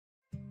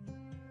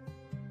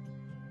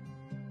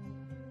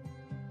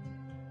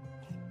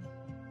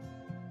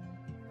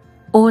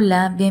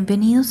Hola,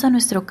 bienvenidos a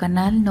nuestro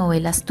canal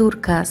Novelas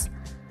Turcas.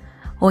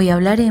 Hoy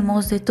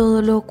hablaremos de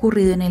todo lo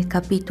ocurrido en el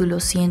capítulo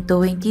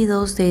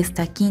 122 de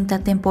esta quinta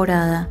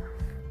temporada.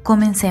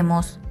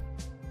 Comencemos.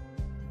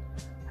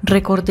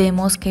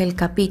 Recordemos que el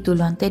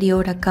capítulo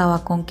anterior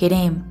acaba con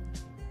Kerem.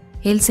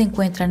 Él se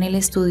encuentra en el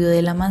estudio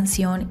de la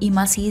mansión y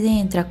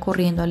Macide entra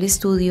corriendo al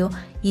estudio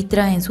y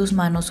trae en sus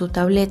manos su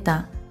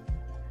tableta.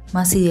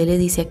 Macide le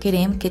dice a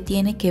Kerem que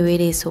tiene que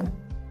ver eso.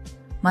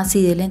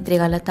 Macide le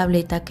entrega la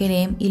tableta a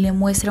Kerem y le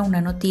muestra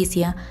una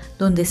noticia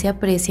donde se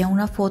aprecia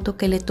una foto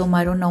que le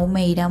tomaron a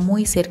Humeyra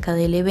muy cerca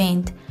de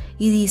Levent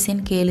y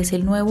dicen que él es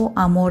el nuevo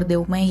amor de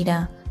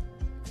Humeyra.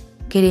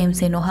 Kerem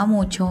se enoja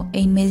mucho e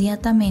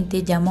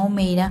inmediatamente llama a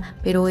Humeyra,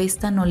 pero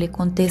esta no le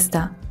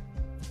contesta.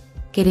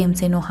 Kerem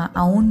se enoja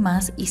aún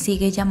más y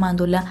sigue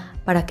llamándola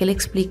para que le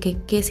explique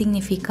qué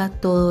significa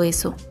todo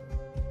eso.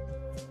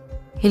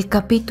 El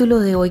capítulo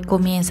de hoy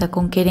comienza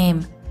con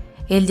Kerem.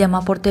 Él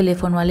llama por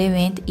teléfono a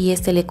Levent y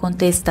este le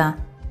contesta.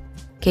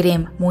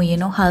 Kerem, muy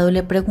enojado,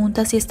 le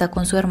pregunta si está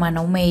con su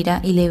hermana Humeyra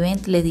y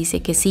Levent le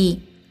dice que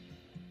sí.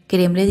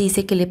 Kerem le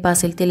dice que le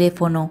pase el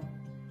teléfono.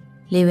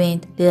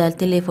 Levent le da el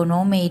teléfono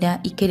a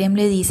Humeyra y Kerem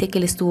le dice que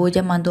le estuvo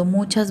llamando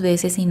muchas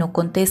veces y no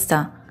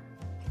contesta.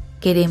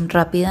 Kerem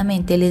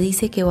rápidamente le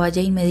dice que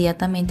vaya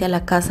inmediatamente a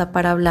la casa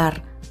para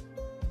hablar.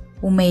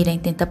 Humeyra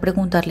intenta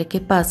preguntarle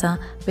qué pasa,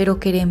 pero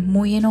Kerem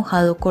muy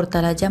enojado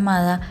corta la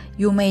llamada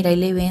y Humeyra y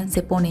Levent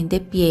se ponen de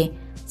pie,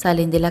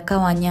 salen de la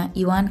cabaña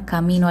y van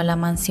camino a la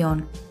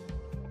mansión.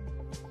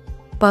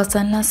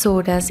 Pasan las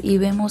horas y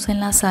vemos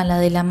en la sala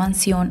de la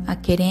mansión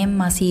a Kerem,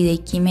 Macide y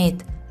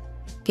Quimet.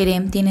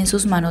 Kerem tiene en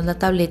sus manos la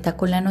tableta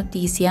con la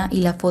noticia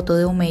y la foto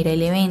de Humeyra y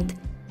Levent.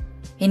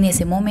 En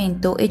ese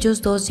momento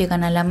ellos dos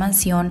llegan a la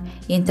mansión,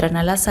 entran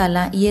a la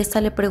sala y esta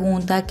le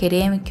pregunta a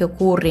Kerem qué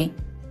ocurre.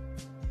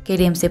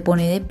 Kerem se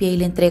pone de pie y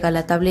le entrega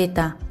la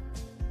tableta.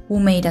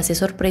 Humeyra se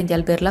sorprende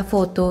al ver la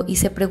foto y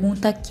se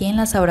pregunta quién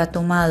las habrá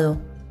tomado.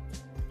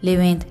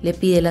 Levent le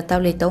pide la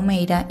tableta a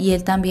Humeyra y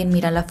él también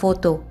mira la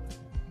foto.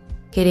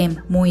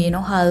 Kerem, muy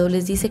enojado,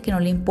 les dice que no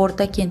le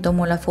importa quién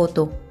tomó la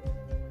foto.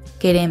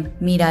 Kerem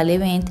mira a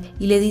Levent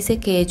y le dice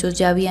que ellos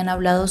ya habían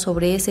hablado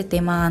sobre ese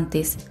tema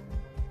antes.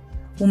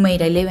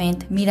 Humeyra y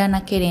Levent miran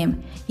a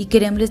Kerem y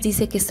Kerem les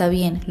dice que está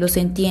bien, los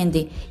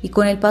entiende y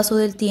con el paso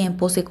del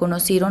tiempo se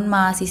conocieron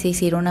más y se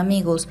hicieron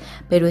amigos,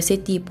 pero ese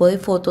tipo de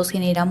fotos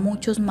genera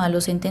muchos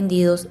malos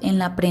entendidos en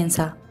la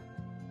prensa.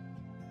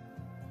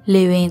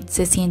 Levent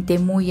se siente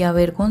muy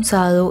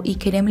avergonzado y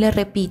Kerem le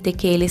repite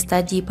que él está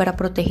allí para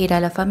proteger a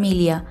la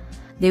familia,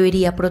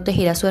 debería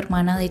proteger a su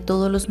hermana de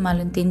todos los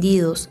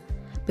malentendidos,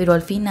 pero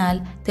al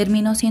final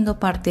terminó siendo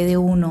parte de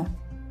uno.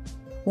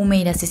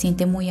 Humeyra se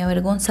siente muy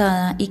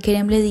avergonzada y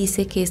Kerem le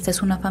dice que esta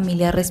es una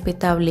familia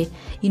respetable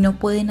y no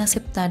pueden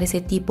aceptar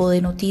ese tipo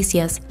de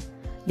noticias,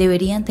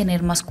 deberían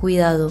tener más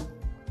cuidado.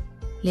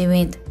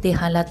 Levent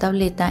deja la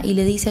tableta y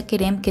le dice a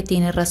Kerem que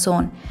tiene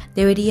razón,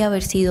 debería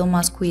haber sido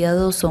más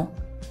cuidadoso.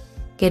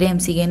 Kerem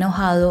sigue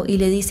enojado y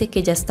le dice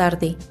que ya es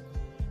tarde.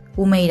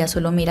 Humeyra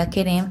solo mira a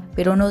Kerem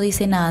pero no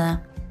dice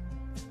nada.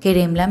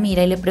 Kerem la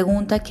mira y le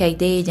pregunta qué hay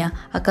de ella,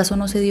 ¿acaso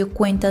no se dio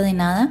cuenta de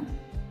nada?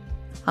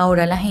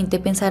 Ahora la gente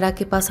pensará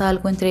que pasa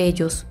algo entre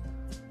ellos.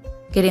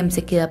 Kerem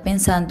se queda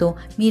pensando,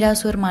 mira a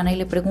su hermana y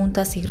le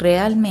pregunta si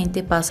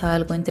realmente pasa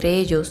algo entre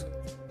ellos.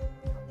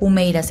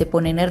 Humeyra se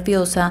pone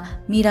nerviosa,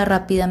 mira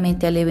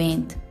rápidamente a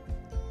Levent.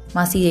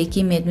 Macide y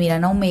Quimet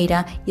miran a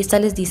Humeyra y esta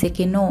les dice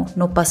que no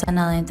pasa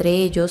nada entre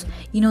ellos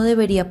y no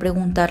debería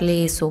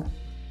preguntarle eso.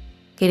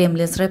 Kerem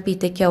les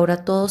repite que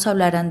ahora todos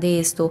hablarán de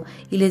esto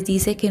y les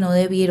dice que no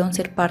debieron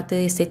ser parte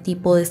de este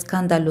tipo de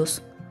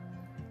escándalos.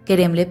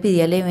 Kerem le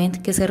pide a Levent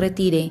que se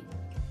retire.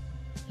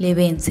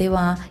 Levent se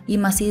va y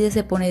Macide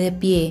se pone de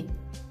pie.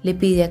 Le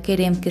pide a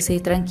Kerem que se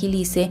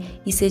tranquilice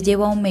y se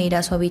lleva a Humeyra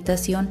a su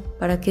habitación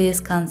para que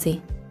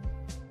descanse.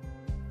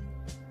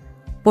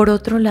 Por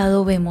otro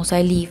lado vemos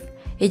a Elif.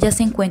 Ella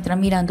se encuentra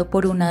mirando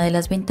por una de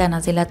las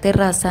ventanas de la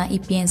terraza y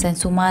piensa en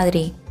su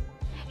madre.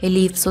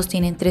 Elif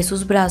sostiene entre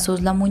sus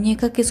brazos la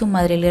muñeca que su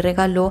madre le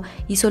regaló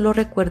y solo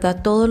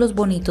recuerda todos los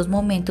bonitos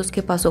momentos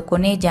que pasó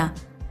con ella.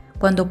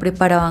 Cuando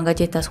preparaban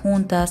galletas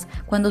juntas,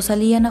 cuando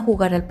salían a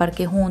jugar al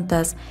parque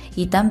juntas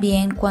y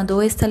también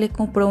cuando ésta le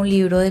compró un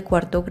libro de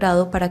 4º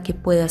grado para que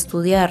pueda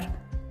estudiar.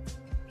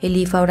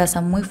 Elif abraza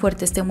muy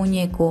fuerte este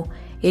muñeco,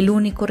 el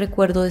único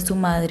recuerdo de su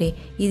madre,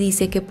 y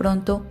dice que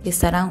pronto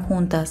estarán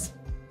juntas.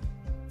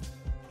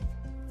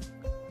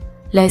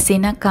 La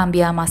escena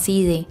cambia a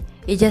Macide.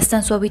 Ella está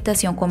en su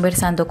habitación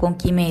conversando con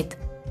Quimet.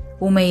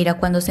 Humeyra,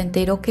 cuando se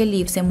enteró que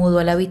Elif se mudó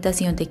a la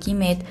habitación de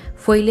Quimet,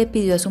 fue y le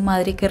pidió a su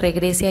madre que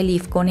regrese a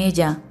Elif con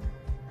ella.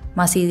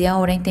 Macide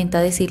ahora intenta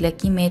decirle a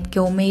Quimet que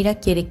Humeyra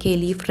quiere que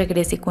Elif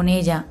regrese con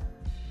ella.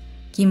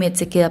 Quimet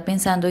se queda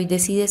pensando y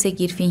decide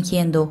seguir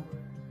fingiendo.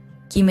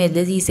 Quimet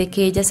le dice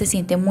que ella se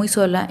siente muy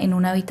sola en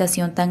una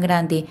habitación tan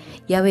grande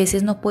y a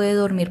veces no puede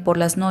dormir por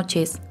las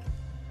noches.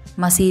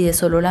 Macide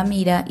solo la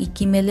mira y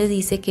Quimet le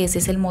dice que ese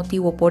es el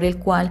motivo por el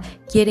cual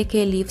quiere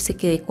que Elif se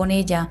quede con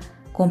ella,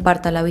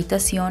 comparta la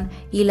habitación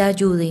y la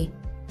ayude.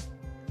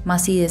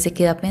 Macide se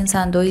queda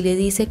pensando y le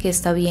dice que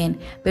está bien,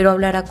 pero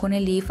hablará con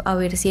Elif a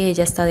ver si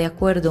ella está de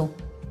acuerdo.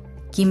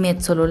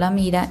 Quimet solo la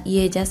mira y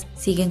ellas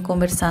siguen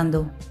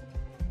conversando.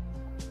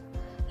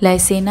 La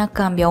escena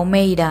cambia a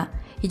Humeyra.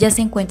 Ella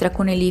se encuentra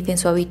con Elif en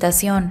su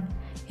habitación.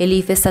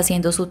 Elif está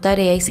haciendo su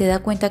tarea y se da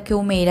cuenta que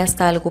Humeyra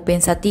está algo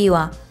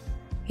pensativa.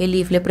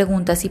 Elif le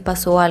pregunta si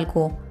pasó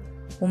algo.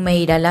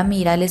 Humeyra la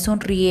mira, le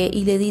sonríe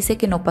y le dice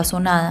que no pasó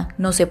nada,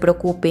 no se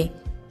preocupe.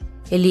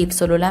 Elif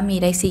solo la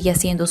mira y sigue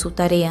haciendo su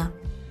tarea.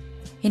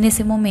 En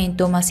ese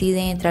momento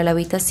Macide entra a la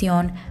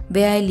habitación,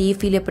 ve a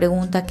Elif y le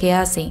pregunta qué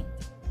hace.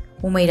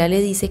 Humeyra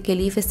le dice que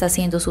Elif está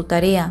haciendo su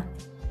tarea.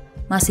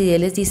 Macide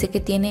les dice que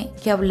tiene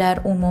que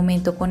hablar un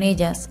momento con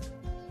ellas.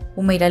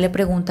 Humeyra le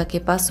pregunta qué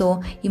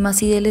pasó y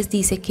Macide les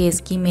dice que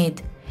es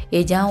Quimet.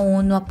 Ella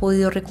aún no ha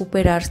podido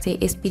recuperarse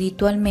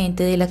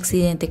espiritualmente del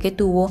accidente que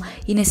tuvo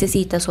y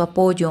necesita su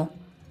apoyo.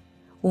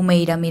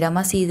 Humeyra mira a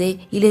Macide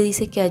y le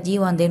dice que allí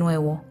van de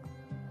nuevo.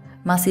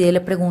 Macide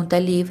le pregunta a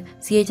Elif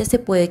si ella se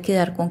puede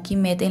quedar con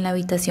Quimet en la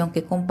habitación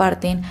que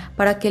comparten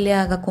para que le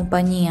haga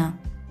compañía.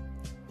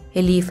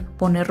 Elif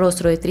pone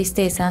rostro de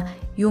tristeza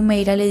y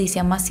Humeyra le dice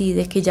a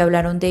Macide que ya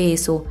hablaron de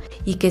eso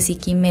y que si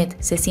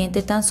Quimet se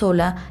siente tan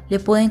sola le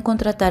pueden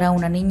contratar a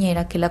una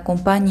niñera que la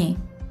acompañe.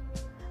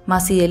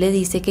 Macide le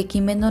dice que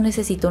Quimet no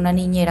necesita una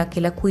niñera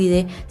que la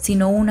cuide,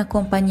 sino una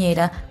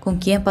compañera con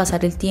quien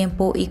pasar el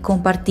tiempo y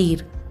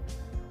compartir.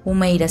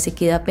 Humeyra se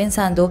queda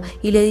pensando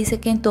y le dice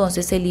que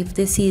entonces Elif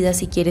decida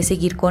si quiere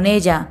seguir con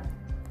ella.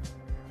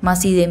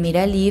 Macide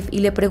mira a Elif y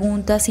le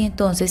pregunta si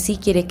entonces sí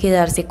quiere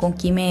quedarse con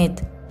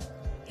Quimet.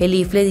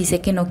 Elif le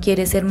dice que no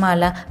quiere ser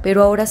mala,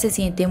 pero ahora se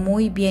siente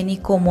muy bien y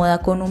cómoda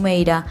con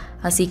Humeyra,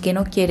 así que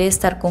no quiere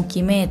estar con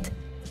Quimet.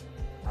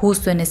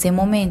 Justo en ese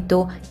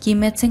momento,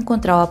 Quimet se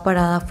encontraba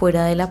parada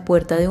fuera de la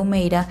puerta de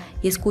Humeyra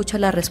y escucha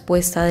la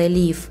respuesta de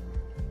Elif.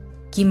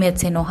 Quimet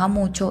se enoja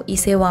mucho y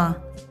se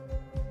va.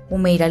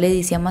 Humeyra le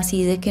dice a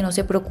Macide que no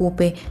se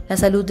preocupe, la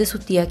salud de su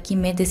tía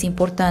Quimet es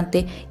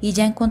importante y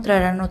ya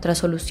encontrarán otra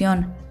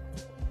solución.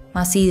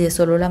 Macide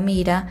solo la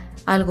mira,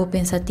 algo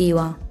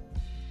pensativa.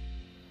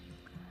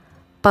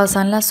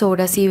 Pasan las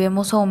horas y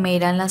vemos a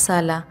Humeyra en la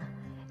sala.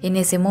 En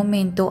ese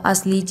momento,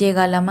 Asli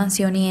llega a la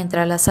mansión y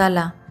entra a la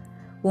sala.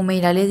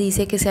 Humeyra le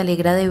dice que se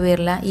alegra de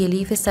verla y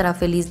Elif estará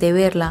feliz de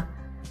verla.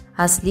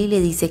 Asli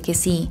le dice que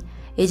sí.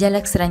 Ella la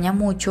extraña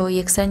mucho y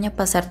extraña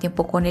pasar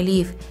tiempo con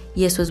Elif,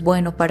 y eso es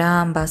bueno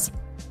para ambas.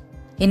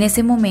 En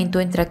ese momento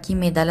entra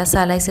Quimet a la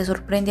sala y se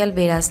sorprende al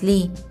ver a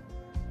Asli.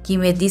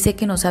 Quimet dice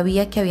que no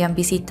sabía que habían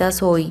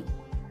visitas hoy.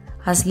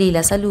 Asli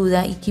la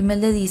saluda y Quimet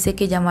le dice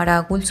que llamará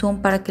a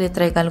Gulsum para que le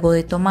traiga algo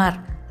de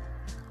tomar.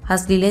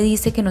 Asli le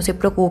dice que no se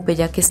preocupe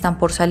ya que están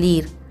por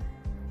salir.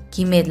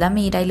 Quimet la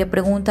mira y le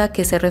pregunta a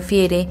qué se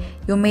refiere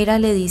y Humeyra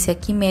le dice a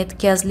Quimet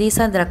que Asli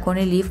saldrá con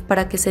Elif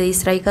para que se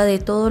distraiga de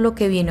todo lo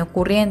que viene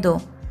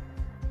ocurriendo.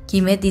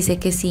 Quimet dice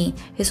que sí,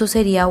 eso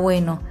sería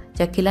bueno,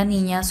 ya que la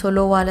niña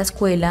solo va a la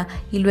escuela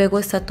y luego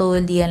está todo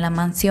el día en la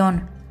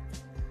mansión.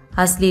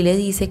 Asli le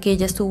dice que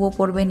ella estuvo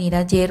por venir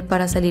ayer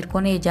para salir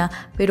con ella,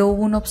 pero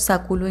hubo un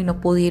obstáculo y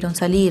no pudieron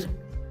salir.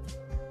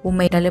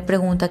 Humeyra le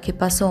pregunta qué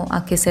pasó,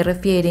 a qué se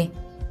refiere.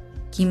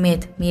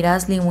 Quimet mira a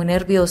Asli muy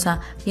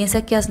nerviosa,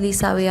 piensa que Asli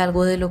sabe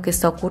algo de lo que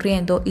está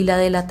ocurriendo y la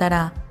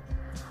delatará.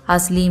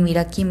 Asli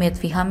mira a Quimet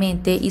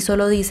fijamente y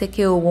solo dice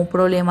que hubo un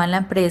problema en la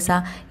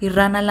empresa y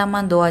Rana la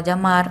mandó a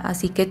llamar,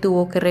 así que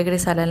tuvo que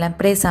regresar a la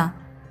empresa.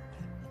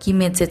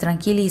 Quimet se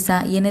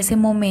tranquiliza y en ese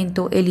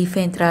momento Elif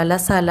entra a la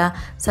sala,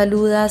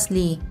 saluda a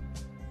Asli.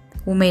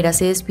 Humeyra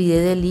se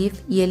despide de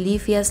Elif y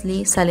Elif y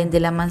Asli salen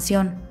de la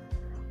mansión.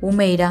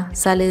 Humeyra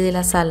sale de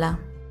la sala.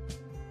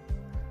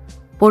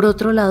 Por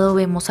otro lado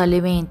vemos a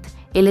Levent.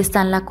 Él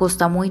está en la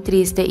costa muy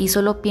triste y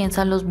solo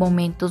piensa en los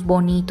momentos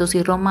bonitos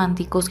y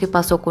románticos que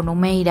pasó con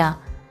Humeyra.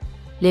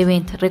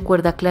 Levent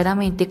recuerda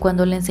claramente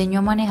cuando le enseñó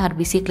a manejar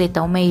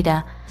bicicleta a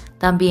Humeyra,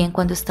 también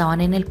cuando estaban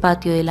en el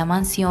patio de la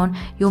mansión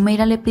y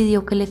Humeyra le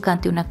pidió que le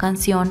cante una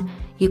canción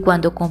y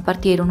cuando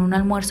compartieron un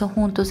almuerzo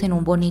juntos en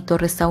un bonito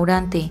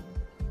restaurante.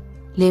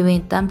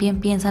 Levent también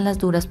piensa en las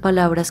duras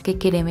palabras que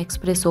Kerem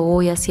expresó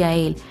hoy hacia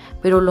él,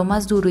 pero lo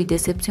más duro y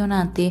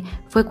decepcionante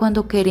fue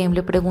cuando Kerem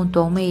le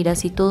preguntó a Humeyra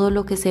si todo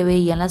lo que se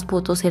veía en las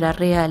fotos era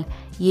real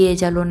y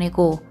ella lo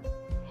negó.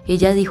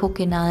 Ella dijo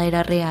que nada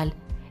era real.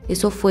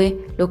 Eso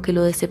fue lo que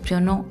lo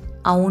decepcionó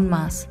aún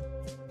más.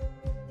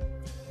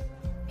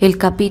 El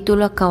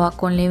capítulo acaba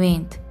con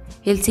Levent.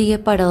 Él sigue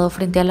parado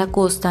frente a la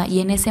costa y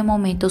en ese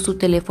momento su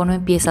teléfono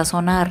empieza a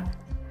sonar.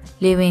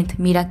 Levent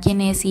mira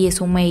quién es y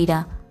es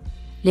Humeyra.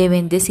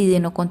 Levent decide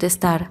no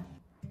contestar.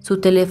 Su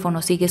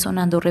teléfono sigue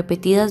sonando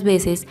repetidas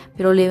veces,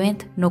 pero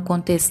Levent no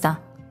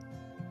contesta.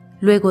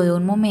 Luego de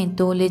un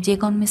momento le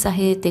llega un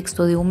mensaje de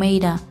texto de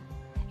Humeyra.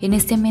 En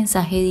este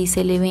mensaje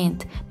dice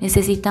Levent,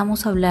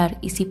 necesitamos hablar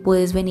y si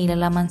puedes venir a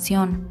la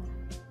mansión.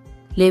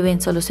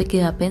 Levent solo se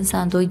queda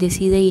pensando y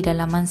decide ir a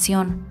la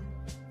mansión.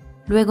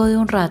 Luego de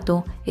un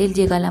rato, él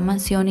llega a la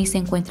mansión y se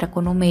encuentra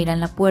con Humeyra en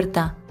la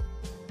puerta.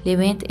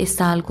 Levent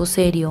está algo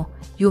serio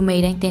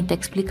Humeyra intenta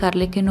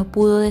explicarle que no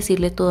pudo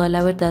decirle toda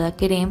la verdad a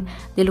Kerem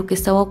de lo que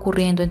estaba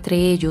ocurriendo entre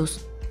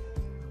ellos.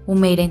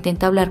 Humeyra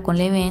intenta hablar con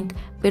Levent,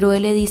 pero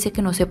él le dice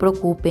que no se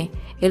preocupe,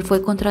 él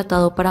fue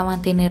contratado para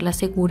mantenerla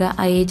segura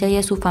a ella y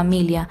a su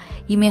familia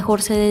y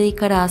mejor se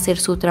dedicará a hacer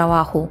su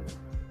trabajo.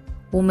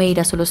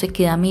 Humeyra solo se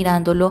queda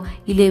mirándolo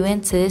y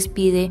Levent se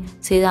despide,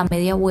 se da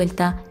media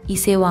vuelta y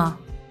se va.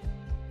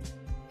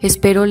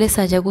 Espero les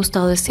haya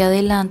gustado este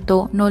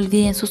adelanto, no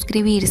olviden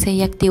suscribirse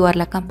y activar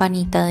la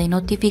campanita de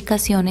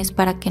notificaciones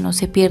para que no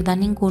se pierdan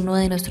ninguno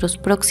de nuestros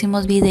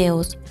próximos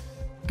videos.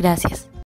 Gracias.